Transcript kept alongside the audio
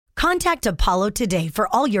Contact Apollo today for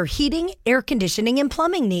all your heating, air conditioning, and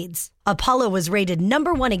plumbing needs. Apollo was rated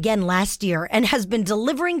 #1 again last year and has been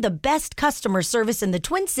delivering the best customer service in the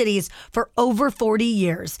Twin Cities for over 40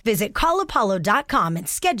 years. Visit callapollo.com and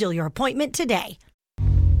schedule your appointment today.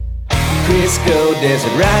 Crisco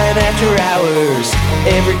Desert Ryan after hours.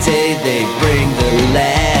 Every day they bring the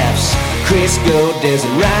laughs. Crisco Desert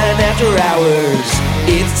Ryan after hours.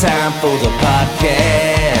 It's time for the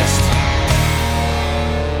podcast.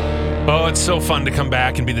 Oh, it's so fun to come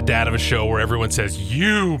back and be the dad of a show where everyone says,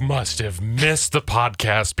 you must have missed the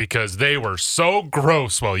podcast because they were so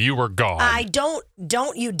gross while you were gone.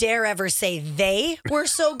 Don't you dare ever say they were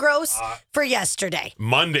so gross for yesterday.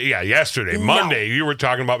 Yesterday. No. Monday, you were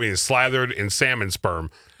talking about being slathered in salmon sperm.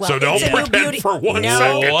 Well, so don't pretend for 1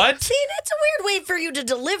 second. What? See, that's a weird way for you to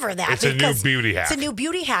deliver that. It's a new beauty hack. It's a new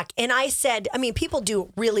beauty hack. And I said, people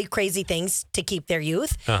do really crazy things to keep their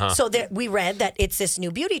youth. So that we read that it's this new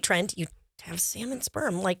beauty trend. You have salmon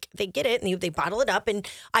sperm. Like, they get it and they bottle it up. And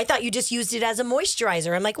I thought you just used it as a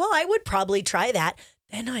moisturizer. I'm like, well, I would probably try that.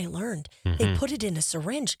 Then I learned they put it in a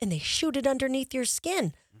syringe and they shoot it underneath your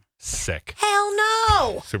skin. Sick. Hell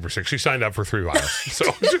no. Super sick. She signed up for 3 vials.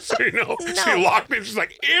 So just so you know, she locked in. She's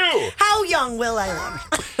like, ew. How young will I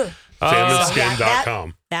live?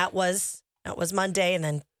 Salmonskin.com. That was Monday, and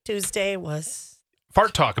then Tuesday was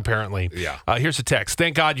Fart talk, apparently. Yeah. Here's a text.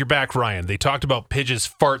 Thank God you're back, Ryan. They talked about Pidge's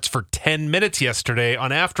farts for 10 minutes yesterday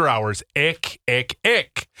on After Hours. Ick, ick,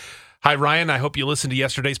 ick. Hi, Ryan. I hope you listened to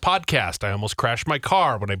yesterday's podcast. I almost crashed my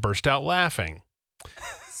car when I burst out laughing.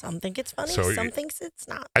 Some think it's funny, So some thinks it's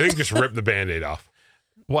not. I think just rip the Band-Aid off.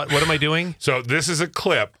 What am I doing? So this is a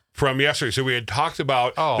clip from yesterday. So we had talked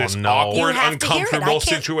about this awkward, uncomfortable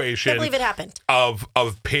situation. I can't believe it happened. Of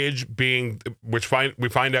Pidge being, we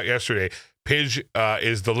find out yesterday, Pidge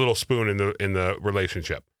is the little spoon in the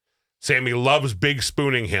relationship. Sammy loves big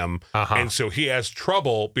spooning him, and so he has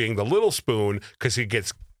trouble being the little spoon because he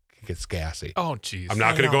gets gassy. Oh, jeez. I'm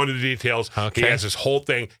not going to go into the details. Okay. He has this whole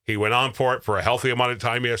thing. He went on for it for a healthy amount of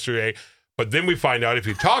time yesterday. But then we find out if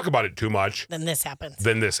you talk about it too much, then this happens.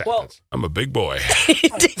 Well, I'm a big boy. He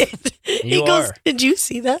did. He goes, did you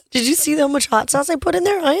see that? Did you see how much hot sauce I put in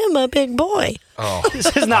there? I am a big boy. Oh,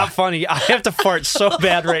 this is not funny. I have to fart so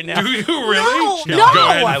bad right now. Do you really? No. Go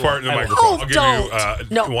ahead and fart in the microphone. Oh, I'll give don't.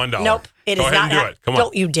 you $1. Nope. It go is ahead not. and do it. Come on.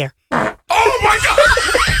 Don't you dare. Oh, my God.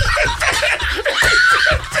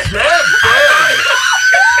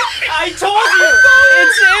 I told you.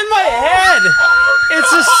 It's in my head.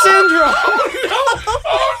 It's a syndrome.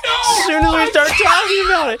 Oh, no. As soon as we start talking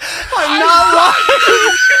about it, I'm not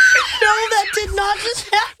lying. No, that did not just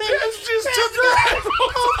happen. That's just took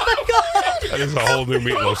Oh, my God. That is a whole new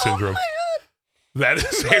meatloaf syndrome. That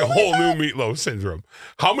is a whole new meatloaf syndrome.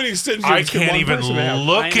 How many syndromes I can can't one even person have?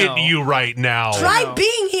 look at you right now. Try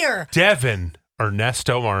being here. Devin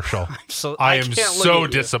Ernesto Marshall. I am so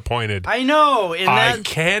disappointed. I know. I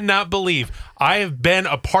cannot believe I have been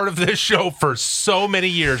a part of this show for so many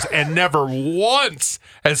years and never once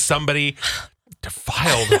has somebody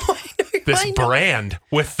defiled this brand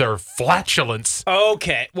with their flatulence.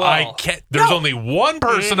 Okay. Well, I can't. There's only one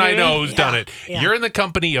person I know who's done it. Yeah. You're in the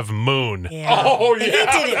company of Moon. Yeah. Oh, And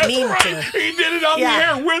yeah. he didn't mean to. He did it on the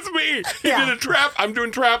air with me. He did a trap. I'm doing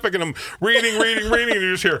traffic and I'm reading, and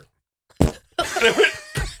you just hear. And I went,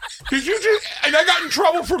 did you just? And I got in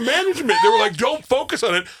trouble from management. They were like, "Don't focus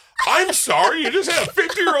on it." I'm sorry. You just had a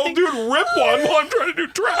 50-year-old dude rip one while I'm trying to do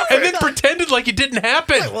traffic, and then pretended like it didn't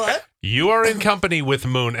happen. Wait, what? You are in company with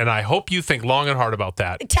Moon, and I hope you think long and hard about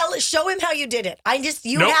that. Show him how you did it.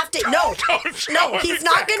 Nope. Have to. Don't show him. He's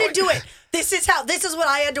not going to do it. This is what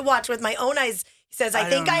I had to watch with my own eyes. He says, I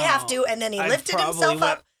think I have to, and then he lifted himself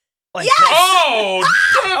up. Yes! Oh,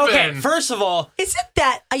 Devin! Okay, first of all, is it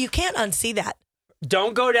that you can't unsee that?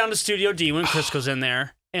 Don't go down to Studio D when Crisco's in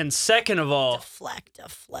there. And second of all, deflect.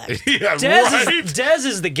 Yeah, Dez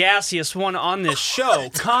is the gassiest one on this show,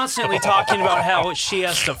 constantly talking about how she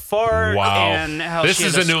has to fart and how this she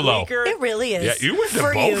is has a new low. It really is. Yeah, you went to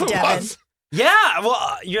for both you, of Devin. us. Yeah,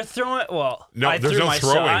 well, you're throwing. Well, No, I there's threw no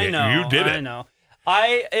myself. throwing I it. know. You did it. I know.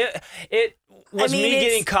 It was me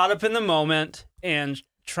getting caught up in the moment and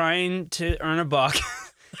trying to earn a buck.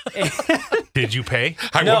 Did you pay?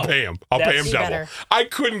 I No. will pay him. I'll pay him double. better. I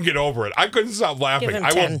couldn't get over it. I couldn't stop laughing. Give him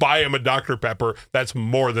I will 10. buy him a Dr. Pepper. That's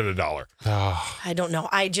more than $1. I don't know.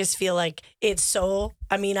 I just feel like it's so.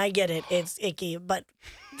 I mean, I get it. It's icky, but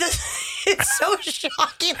it's so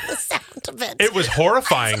shocking the sound of it. It was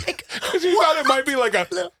horrifying. Because you thought it might be like a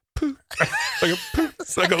poo,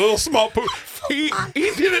 like a little small poo. He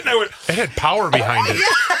did it. And I went. It had power behind it.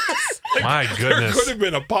 Yes. My There goodness. could have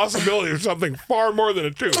been a possibility of something far more than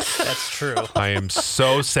a tooth. That's true. I am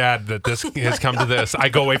so sad that this has come to this. I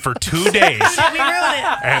go away for 2 days, We ruin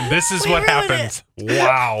it. and this is what ruined happens.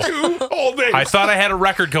 Wow. 2 whole days. I thought I had a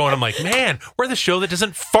record going. I'm like, man, we're the show that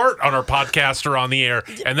doesn't fart on our podcast or on the air.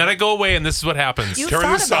 And then I go away, and this is what happens. You Turn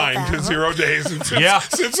thought the about sign that, to huh? 0 days and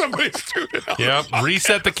since somebody's tooth out. Yep.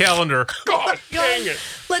 Reset the calendar. God dang it.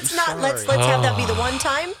 Let's have that be the one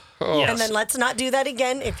time. Yes. And then let's not do that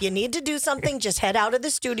again. If you need to do something, just head out of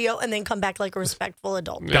the studio and then come back like a respectful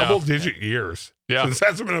adult. Yeah. Double-digit years. Yeah. Since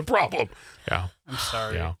that's been a problem. Yeah. I'm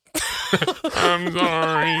sorry. Yeah. I'm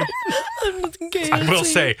sorry. I will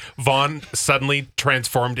say, Vaughn suddenly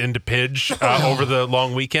transformed into Pidge over the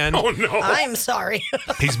long weekend. Oh, no. I'm sorry.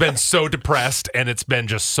 He's been so depressed, and it's been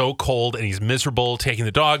just so cold, and he's miserable taking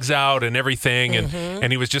the dogs out and everything.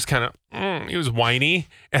 And he was just kind of, he was whiny.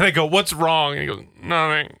 And I go, what's wrong? And he goes,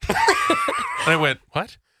 nothing. And I went,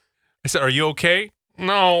 what? I said, are you okay?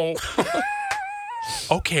 No.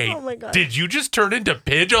 Okay. Oh, my God. Did you just turn into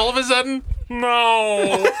Pidge all of a sudden?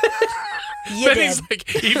 No. You Then did. he's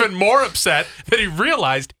like even more upset that he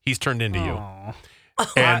realized he's turned into you. Aw.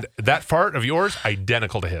 And that fart of yours,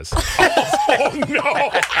 identical to his. Oh, no.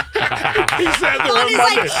 He said there on He's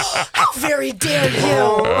Monday. like, how very dare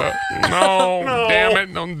you? No, damn it,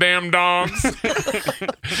 no damn dogs.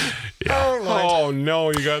 Oh, Lord. Oh,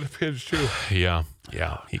 no. You got a pitch, too. Yeah,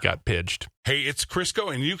 he got pidged. Hey, it's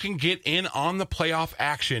Crisco, and you can get in on the playoff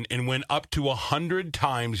action and win up to 100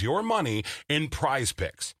 times your money in Prize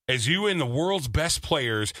Picks. As you and the world's best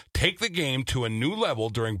players take the game to a new level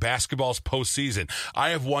during basketball's postseason. I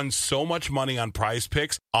have won so much money on Prize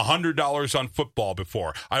Picks, $100 on football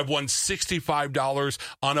before. I've won $65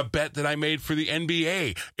 on a bet that I made for the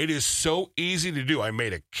NBA. It is so easy to do. I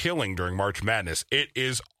made a killing during March Madness. It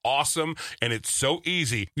is awesome, and it's so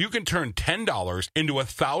easy. You can turn $10 into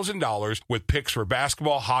 $1,000 with picks for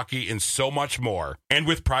basketball, hockey, and so much more. And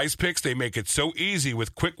with Prize Picks, they make it so easy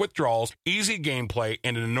with quick withdrawals, easy gameplay,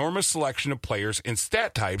 and an enormous selection of players and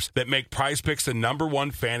stat types that make Prize Picks the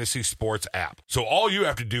 #1 fantasy sports app. So all you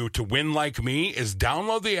have to do to win like me is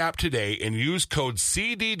download the app today and use code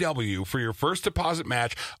CDW for your first deposit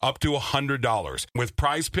match up to $100. With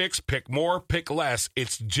Prize Picks, pick more, pick less.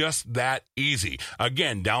 It's just that easy.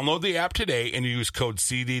 Again, download the app today and use code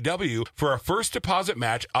CDW for a first deposit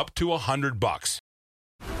match up to $100.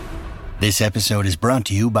 This episode is brought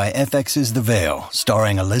to you by FX's The Veil,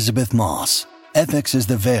 starring Elizabeth Moss. FX's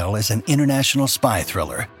The Veil is an international spy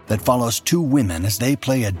thriller that follows two women as they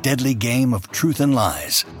play a deadly game of truth and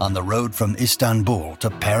lies on the road from Istanbul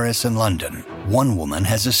to Paris and London. One woman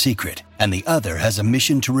has a secret, and the other has a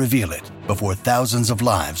mission to reveal it before thousands of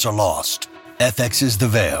lives are lost. FX's The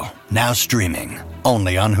Veil, now streaming,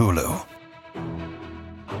 only on Hulu.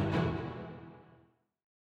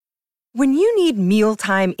 When you need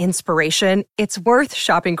mealtime inspiration, it's worth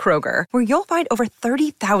shopping Kroger, where you'll find over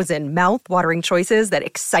 30,000 mouth-watering choices that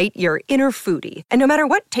excite your inner foodie. And no matter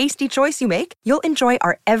what tasty choice you make, you'll enjoy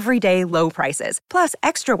our everyday low prices, plus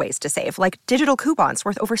extra ways to save, like digital coupons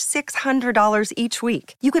worth over $600 each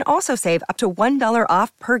week. You can also save up to $1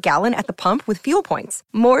 off per gallon at the pump with fuel points.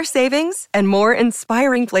 More savings and more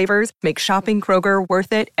inspiring flavors make shopping Kroger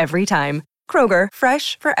worth it every time. Kroger,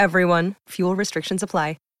 fresh for everyone. Fuel restrictions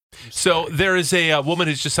apply. So there is a woman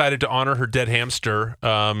who's decided to honor her dead hamster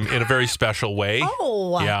in a very special way.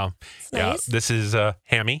 Oh, yeah. that's nice. This is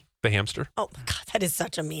Hammy, the hamster. Oh, God, that is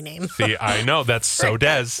such a mean name. See, I know, that's so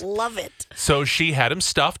Des. Love it. So she had him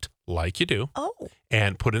stuffed, like you do, Oh.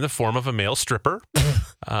 and put in the form of a male stripper.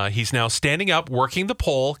 He's now standing up, working the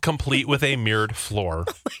pole, complete with a mirrored floor.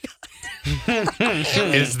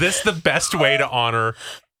 Is this the best way to honor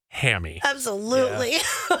Hammy? Absolutely.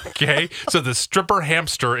 Okay, so the stripper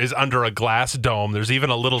hamster is under a glass dome. There's even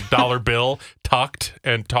a little dollar bill tucked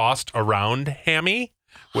and tossed around Hammy,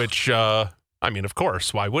 which, I mean, of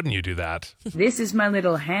course, why wouldn't you do that? This is my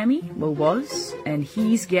little Hammy, well was, and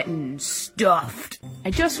he's getting stuffed.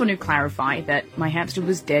 I just want to clarify that my hamster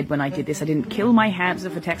was dead when I did this. I didn't kill my hamster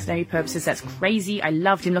for taxidermy purposes. That's crazy. I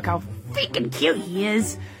loved him. Look how freaking cute he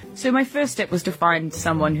is. So my first step was to find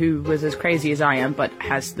someone who was as crazy as I am, but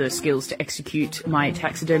has the skills to execute my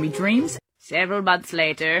taxidermy dreams. Several months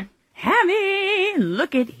later, Hammy,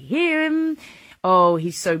 look at him. Oh,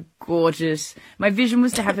 he's so gorgeous. My vision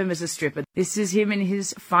was to have him as a stripper. This is him in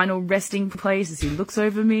his final resting place as he looks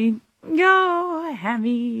over me. Oh,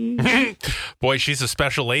 Hammy. Boy, she's a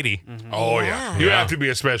special lady. Oh, yeah. You have to be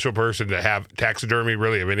a special person to have taxidermy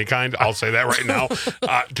really of any kind. I'll say that right now.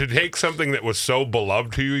 To take something that was so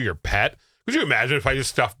beloved to you, your pet. Could you imagine if I just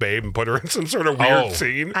stuffed Babe and put her in some sort of weird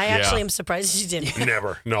scene? I actually am surprised you didn't.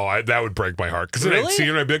 Never. No, that would break my heart. Because then I'd Really? see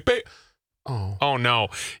her and I'd be like, Babe, Oh no.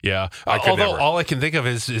 Yeah. I could Although never. all I can think of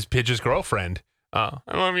is Pidge's girlfriend. I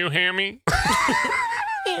love you, Hammy.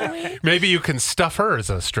 Maybe you can stuff her as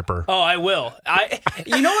a stripper. Oh, I will.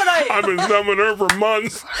 You know what I've been stuffing her for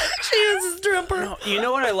months. She is a stripper. No, you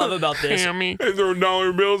know what I love about this? Hammy. I throw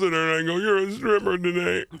dollar bills at her and I go, "You're a stripper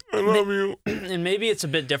today. I love you." And maybe it's a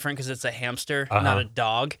bit different because it's a hamster, not a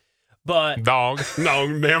dog. But Dog.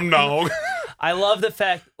 No, damn dog. I love the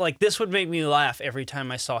fact, like, this would make me laugh every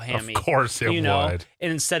time I saw Hammy. Of course it you know? would.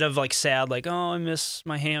 And instead of, like, sad, like, oh, I miss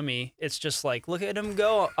my Hammy, it's just like, look at him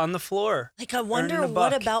go on the floor. Like, I wonder earning a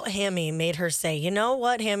what buck. about Hammy made her say, you know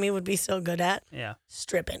what Hammy would be so good at? Yeah.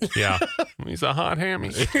 Stripping. Yeah. He's a hot Hammy.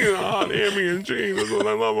 He's a hot Hammy and cheese. That's what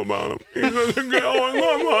I love about him. He's such a good. Oh, I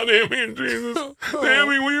love hot Hammy and cheese.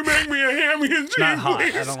 Hammy, will you make me a Hammy and cheese, Not hot.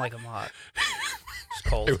 please? I don't like him hot. It's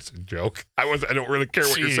cold. It was a joke. I don't really care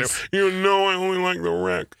what you Jeez. say. You know, I only like the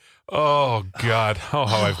wreck. Oh, God. Oh,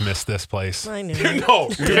 how I've missed this place. I knew. No,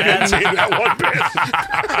 you didn't say that one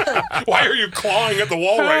bit. Why are you clawing at the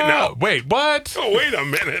wall right now? Wait, what? Oh, wait a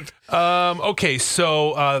minute. Okay,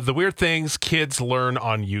 so the weird things kids learn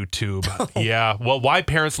on YouTube. Yeah, well, why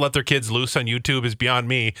parents let their kids loose on YouTube is beyond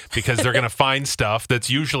me, because they're going to find stuff that's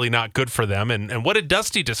usually not good for them. And what did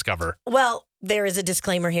Dusty discover? Well, there is a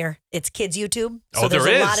disclaimer here. It's kids' YouTube. So Oh, there's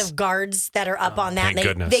there a is? lot of guards that are up on that. thank And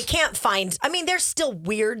goodness. they can't find, I mean, there's still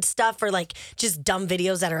weird stuff or like just dumb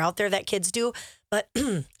videos that are out there that kids do. But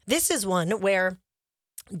this is one where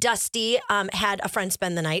Dusty had a friend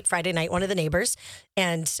spend the night, Friday night, one of the neighbors,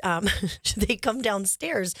 and they come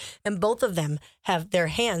downstairs and both of them have their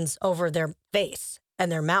hands over their face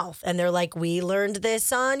and their mouth. And they're like, we learned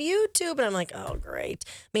this on YouTube. And I'm like, oh, great.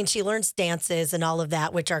 I mean, she learns dances and all of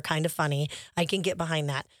that, which are kind of funny. I can get behind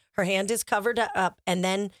that. Her hand is covered up and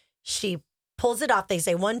then she pulls it off. They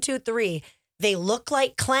say 1, 2, 3. They look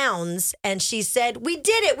like clowns. And she said, we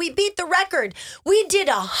did it. We beat the record. We did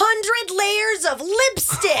 100 layers of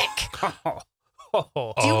lipstick.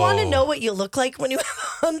 Do you want to know what you look like when you have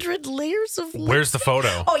 100 layers of lipstick? Where's the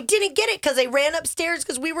photo? Oh, I didn't get it because I ran upstairs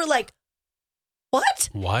because we were like, what?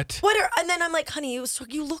 What? And then I'm like, honey,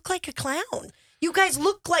 you look like a clown. You guys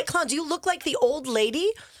look like clowns. You look like the old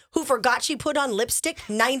lady who forgot she put on lipstick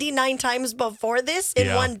 99 times before this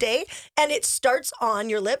in one day. And it starts on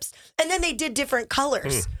your lips. And then they did different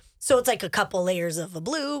colors. So it's like a couple layers of a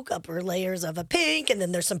blue, couple layers of a pink, and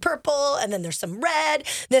then there's some purple, and then there's some red,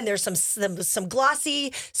 then there's some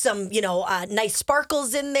glossy, some, nice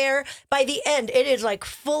sparkles in there. By the end, it is like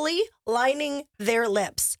fully lining their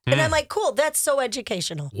lips. And I'm like, cool, that's so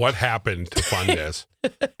educational. What happened to Fundes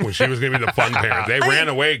when she was going to be the fun parent? They ran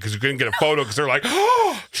away because you couldn't get a photo because they're like,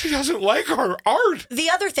 oh, she doesn't like our art.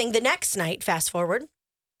 The other thing, the next night, fast forward,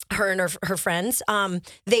 her and her friends,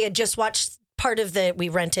 they had just watched part of we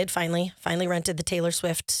finally rented the Taylor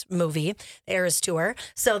Swift movie, the Eras Tour.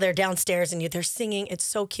 So they're downstairs and they're singing. It's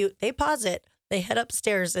so cute. They pause it. They head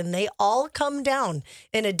upstairs and they all come down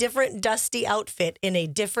in a different Dusty outfit in a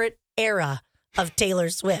different era of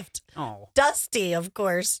Taylor Swift. Oh. Dusty, of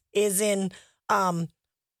course, is in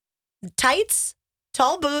tights,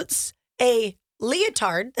 tall boots, a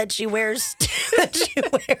leotard that she wears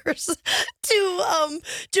to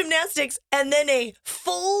gymnastics, and then a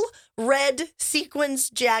full red sequins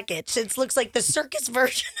jacket. It looks like the circus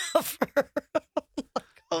version of her.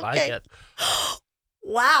 Like it.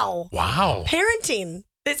 Wow. Parenting.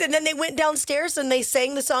 And then they went downstairs and they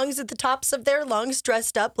sang the songs at the tops of their lungs,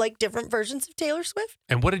 dressed up like different versions of Taylor Swift.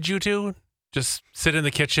 And what did you do? Just sit in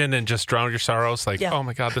the kitchen and just drown your sorrows? Like, oh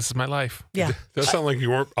my God, this is my life. Yeah. That sounds like you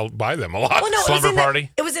weren't by them a lot. Well, no, Slumber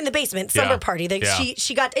party? It was in the basement. Slumber Yeah. party.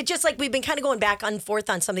 She got it. Just like we've been kind of going back and forth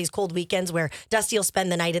on some of these cold weekends where Dusty will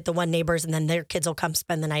spend the night at the one neighbor's and then their kids will come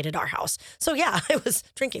spend the night at our house. So yeah, I was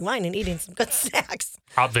drinking wine and eating some good snacks.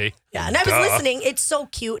 Obvi. Yeah, and I was listening. It's so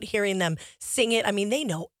cute hearing them sing it. I mean, they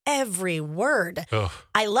know every word. Ugh.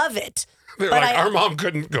 I love it. They're But like, our mom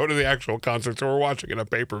couldn't go to the actual concert, so we're watching it on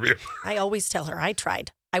pay-per-view. I always tell her I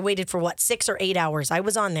tried. I waited for 6 or 8 hours. I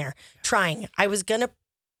was on there trying. I was going to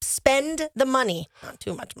spend the money, not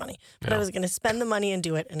too much money, but I was going to spend the money and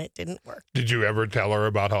do it, and it didn't work. Did you ever tell her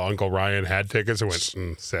about how Uncle Ryan had tickets and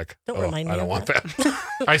went, sick? Don't remind me I don't of want that.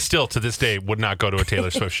 that. I still, to this day, would not go to a Taylor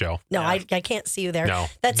Swift show. No, I can't see you there. No.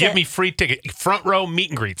 That's Give it. me free ticket. Front row meet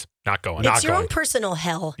and greets. Not going. It's Not your going. own personal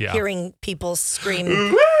hell Yeah. hearing people scream.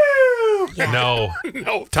 Woo! Yeah. No.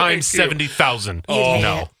 No, Times thank you. 70,000. You'd hate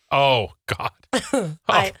no. it. Oh, God.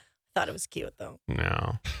 I thought it was cute though,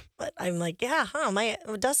 No. but I'm like, my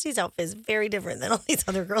Dusty's outfit is very different than all these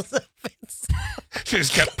other girls' outfits. She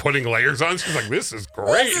just kept putting layers on. She's like, this is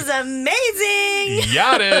great. This is amazing. Ding.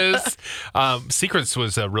 Yeah, it is. Secrets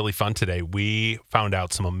was really fun today. We found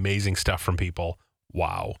out some amazing stuff from people.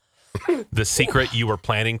 Wow. The secret you were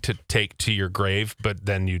planning to take to your grave, but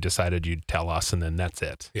then you decided you'd tell us, and then that's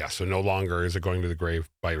it. Yeah, so no longer is it going to the grave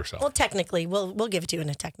by yourself. Well, technically, we'll give it to you in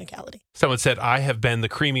a technicality. Someone said, I have been the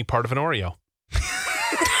creamy part of an Oreo.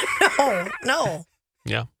 No.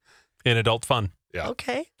 Yeah. In adult fun. Yeah.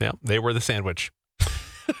 Okay. Yeah, they were the sandwich.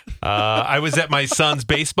 I was at my son's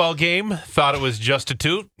baseball game. Thought it was just a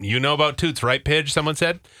toot. You know about toots, right, Pidge? Someone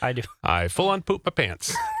said. I do. I full on pooped my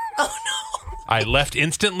pants. Oh, no. I left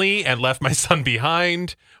instantly and left my son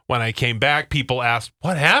behind. When I came back, people asked,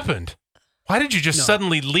 what happened? Why did you just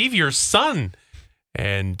suddenly leave your son?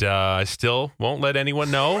 And I still won't let anyone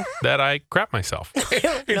know that I crap myself.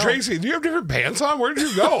 Hey, Tracy, do you have different pants on? Where did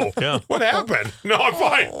you go? Yeah. What happened? No, I'm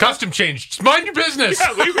fine. Custom change. Just mind your business.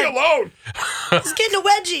 Yeah, leave me alone. Just getting a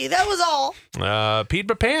wedgie. That was all. Peed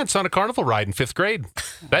my pants on a carnival ride in 5th grade.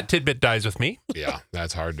 That tidbit dies with me. Yeah,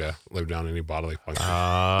 that's hard to live down any bodily function.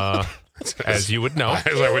 As you would know.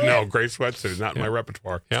 As I would know, gray sweatsuit, not in my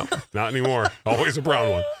repertoire. Yeah. Not anymore. Always a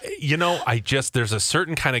brown one. You know, there's a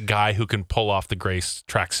certain kind of guy who can pull off the gray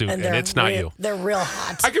tracksuit, and it's not you. They're real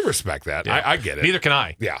hot. I can respect that. Yeah. I get it. Neither can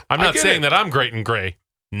I. Yeah. I'm I not get saying it. that I'm great in gray.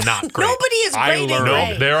 Not great. Nobody is great in gray.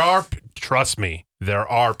 No, there are, trust me, there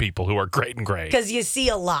are people who are great in gray. Because you see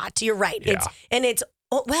a lot. You're right. Yeah. And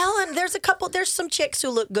there's some chicks who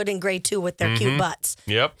look good in gray too with their cute butts.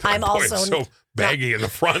 Yep. I'm Boy, also it's so baggy in the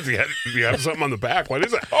front. You have something on the back. What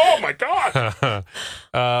is it? Oh, my God.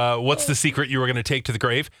 What's the secret you were going to take to the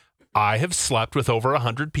grave? I have slept with over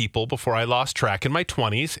 100 people before I lost track in my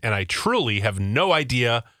 20s, and I truly have no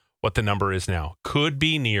idea what the number is now. Could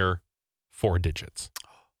be near 4 digits.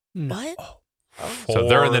 What? So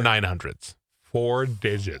they're in the 900s. 4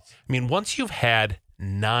 digits. I mean, once you've had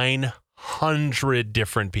 900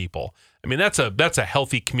 different people, I mean, that's a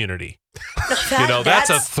healthy community. That's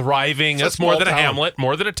a thriving, that's more than a hamlet,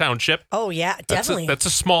 more than a township. Oh, yeah, definitely. That's a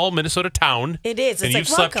small Minnesota town. It is. And It's you've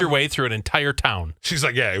like, slept welcome. your way through an entire town. She's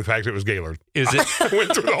like, yeah, in fact, it was Gaylord. Is it? I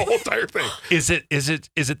went through the whole entire thing. Is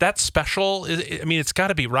it that special? I mean, it's got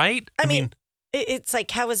to be, right? I mean, it's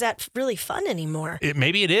like, how is that really fun anymore?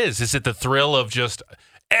 Maybe it is. Is it the thrill of just,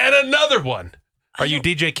 and another one? Are you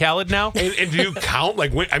DJ Khaled now? And do you count?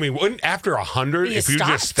 Like, when after 100, if you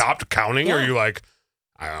just stopped counting, Yeah. or you like,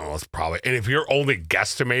 I don't know, it's probably, and if you're only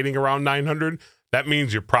guesstimating around 900, that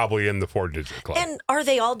means you're probably in the 4-digit club. And are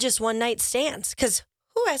they all just one night stands? Because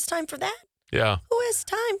who has time for that? Yeah. Who has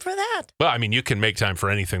time for that? Well, I mean, you can make time for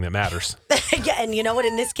anything that matters. Yeah, and you know what?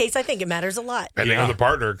 In this case, I think it matters a lot. Depending on the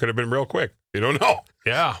partner, it could have been real quick. You don't know.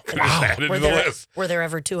 Yeah. Could have added to the list. Were there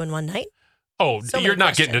ever 2 in one night? Oh, So you're many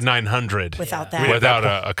not getting to 900 Without that. without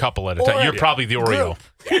a couple at a time. Or You're probably the Oreo.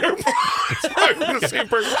 The same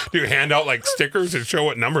person. Do you hand out like stickers and show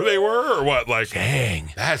what number they were, or what? Like,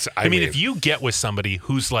 Dang. that's. I mean, if you get with somebody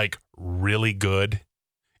who's like really good,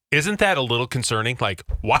 isn't that a little concerning? Like,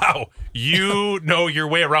 wow, you know your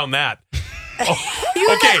way around that. You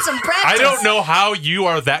had some practice. I don't know how you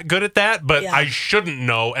are that good at that, but Yeah. I shouldn't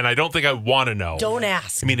know, and I don't think I want to know. Don't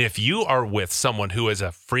ask. I mean, if you are with someone who is a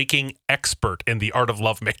freaking expert in the art of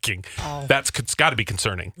lovemaking, it's got to be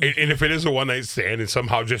concerning. And if it is a one night stand, and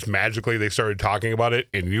somehow just magically they started talking about it,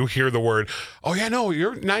 and you hear the word, "Oh yeah, no,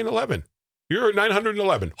 you're 911. You're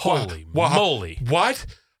 911." Holy Wow. moly! What?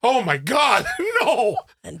 Oh my God, no!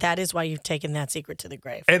 And that is why you've taken that secret to the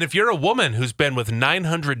grave. And if you're a woman who's been with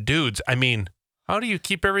 900 dudes, I mean, how do you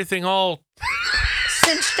keep everything all,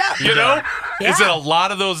 Cinched up. you know? Yeah. Is it a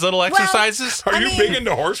lot of those little exercises? Are I you mean- big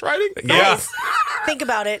into horse riding? Yeah. Think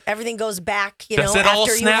about it. Everything goes back, Does it all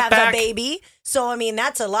after you snap have back? the baby. So, I mean,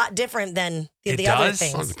 that's a lot different than It the other does? Well,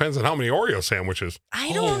 it things. depends on how many Oreo sandwiches.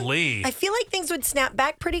 I don't. Holy. I feel like things would snap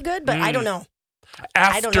back pretty good, but I don't know.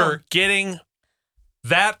 I don't know. After getting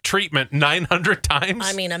that treatment 900 times?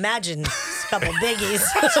 I mean, imagine a couple biggies.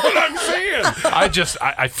 That's what I'm saying.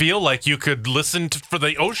 I feel like you could listen for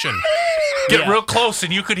the ocean. Get real close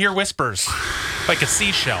and you could hear whispers like a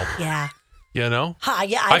seashell, Yeah. you know?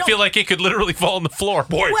 Yeah. I feel like it could literally fall on the floor.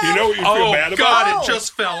 Boy, you know what you feel Oh, bad God, about? it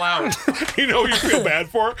just fell out. You know what you feel bad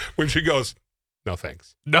for? When she goes, "No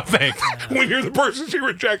thanks." No thanks. When you're the person she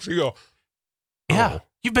rejects, you go, Yeah.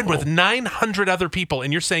 You've been with 900 other people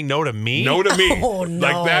and you're saying no to me? "No to me." Oh,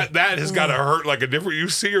 no. Like that has got to hurt like a different. You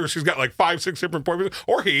see her, she's got like 5-6 different boyfriends,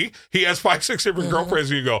 or he has 5-6 different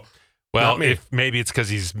girlfriends, and you go, Well, "Not me." maybe it's because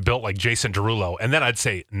he's built like Jason Derulo. And then I'd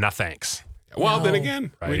say, no thanks. Well, then No.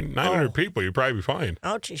 again, I mean, 900 people, you'd probably be fine.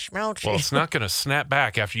 Ouchie schmouchie. Well, it's not going to snap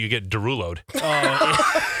back after you get Derulo'd.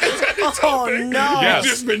 Oh, no. You've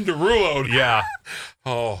just been Derulo'd. Yeah.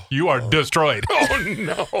 Oh. You are destroyed. Oh,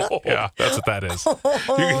 no. Yeah, that's what that is. You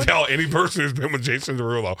can tell any person who's been with Jason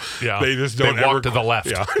Derulo. Yeah. They just don't They walk ever to the left.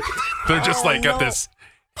 Yeah. They're just got no.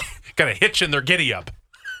 got a hitch in their giddy up.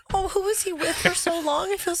 Oh, who was he with for so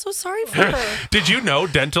long? I feel so sorry for her. Did you know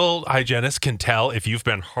dental hygienists can tell if you've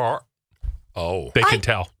been hurt? Oh. They can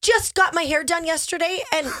tell. Just got my hair done yesterday,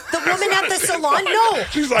 and the woman at the salon, no.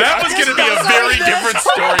 She's like, That was going to be a very different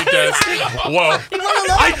story, Des. Whoa. You want to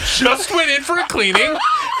know? I just went in for a cleaning,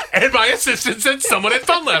 and my assistant said someone had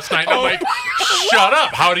fun last night. And I'm like, shut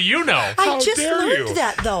up. How do you know? I How just dare learned you.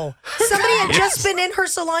 that, though. Somebody had just been in her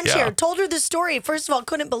salon Yeah. chair, told her the story. First of all,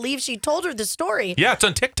 couldn't believe she told her the story. Yeah, it's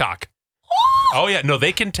on TikTok. Oh, yeah. No,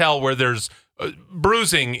 they can tell where there's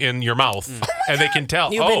bruising in your mouth, and they can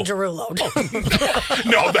tell. You've been Derulo'd.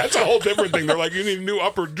 No, that's a whole different thing. They're like, you need new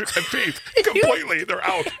upper teeth. Completely. They're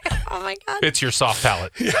out. Oh, my God. It's your soft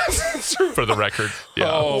palate, Yes. True. for the record.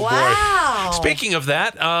 Yeah. Oh, Wow. Speaking of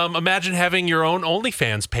that, imagine having your own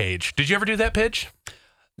OnlyFans page. Did you ever do that, Pidge?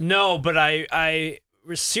 No, but I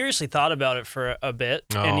seriously thought about it for a bit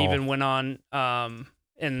and Oh. even went on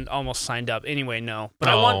and almost signed up. Anyway, no. But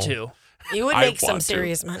I want to. You would I make some want to.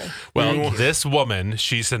 serious money. Well, this woman,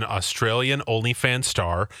 she's an Australian OnlyFans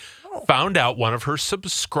star, found out one of her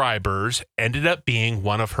subscribers ended up being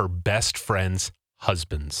one of her best friend's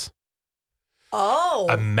husbands. Oh.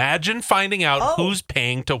 Imagine finding out Oh. who's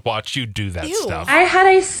paying to watch you do that Ew. stuff. I had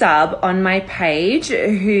a sub on my page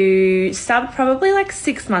who subbed probably like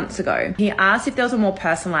 6 months ago. He asked if there was a more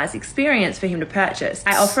personalized experience for him to purchase.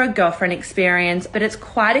 I offer a girlfriend experience, but it's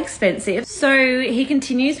quite expensive. So he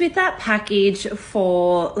continues with that package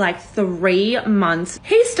for like 3 months.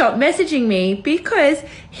 He stopped messaging me because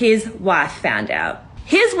his wife found out.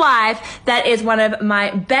 His wife, that is one of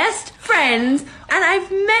my best friends, and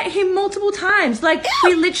I've met him multiple times. Like,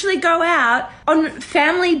 we literally go out on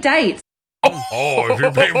family dates. Oh, if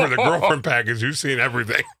you're paying for the girlfriend package, you've seen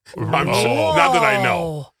everything. I'm sure. Not that I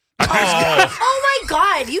know. Oh, my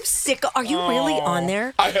God. You sick. Are you really on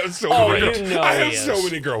there? I have so Oh, many. you know I have he so is.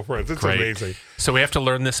 many girlfriends. It's Great. amazing. So we have to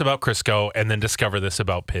learn this about Crisco and then discover this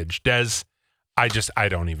about Pidge. Des, I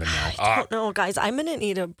don't even know. I don't know, guys. I'm going to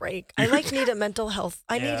need a break. I need a mental health.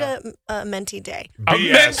 I need a menti day. A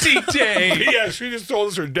menti day. Yeah, she just told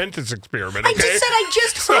us her dentist experiment. I Okay? just said I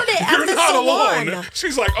just heard it You're at the not salon. alone.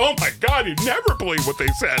 She's like, oh my God, you'd never believe what they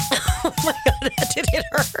said. Oh, my God. Did it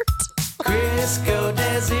hurt? Crisco,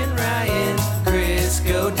 Des and Ryan.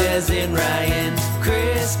 Crisco, Des and Ryan.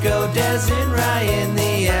 Crisco, Des and Ryan.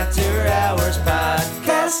 The After Hours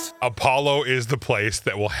Podcast. Apollo is the place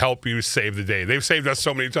that will help you save the day. They've saved us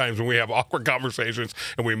so many times when we have awkward conversations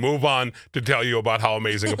and we move on to tell you about how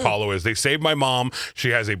amazing Apollo is. They saved my mom. She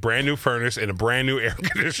has a brand new furnace and a brand new air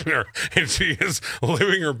conditioner, and she is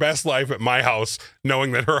living her best life at my house,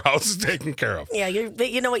 knowing that her house is taken care of. Yeah,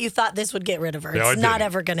 you know what? You thought this would get rid of her. No, It's it not didn't.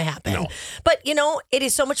 ever going to happen. No. But, it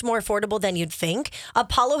is so much more affordable than you'd think.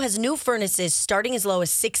 Apollo has new furnaces starting as low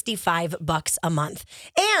as $65 a month.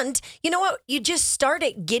 And you know what? You just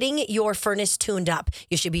started getting your furnace tuned up.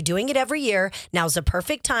 You should be doing it every year. Now's the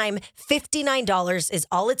perfect time. $59 is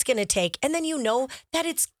all it's going to take. And then you know that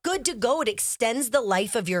it's good to go. It extends the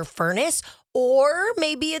life of your furnace. Or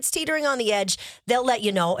maybe it's teetering on the edge. They'll let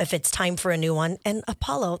you know if it's time for a new one. And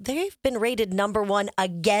Apollo, they've been rated #1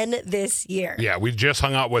 again this year. Yeah, we just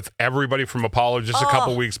hung out with everybody from Apollo just a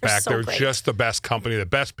couple weeks they're back. so They're great. just the best company, the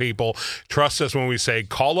best people. Trust us when we say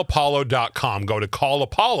callapollo.com. Go to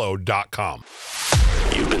callapollo.com.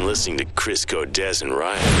 You've been listening to Crisco, Des, and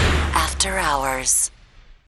Ryan. After Hours.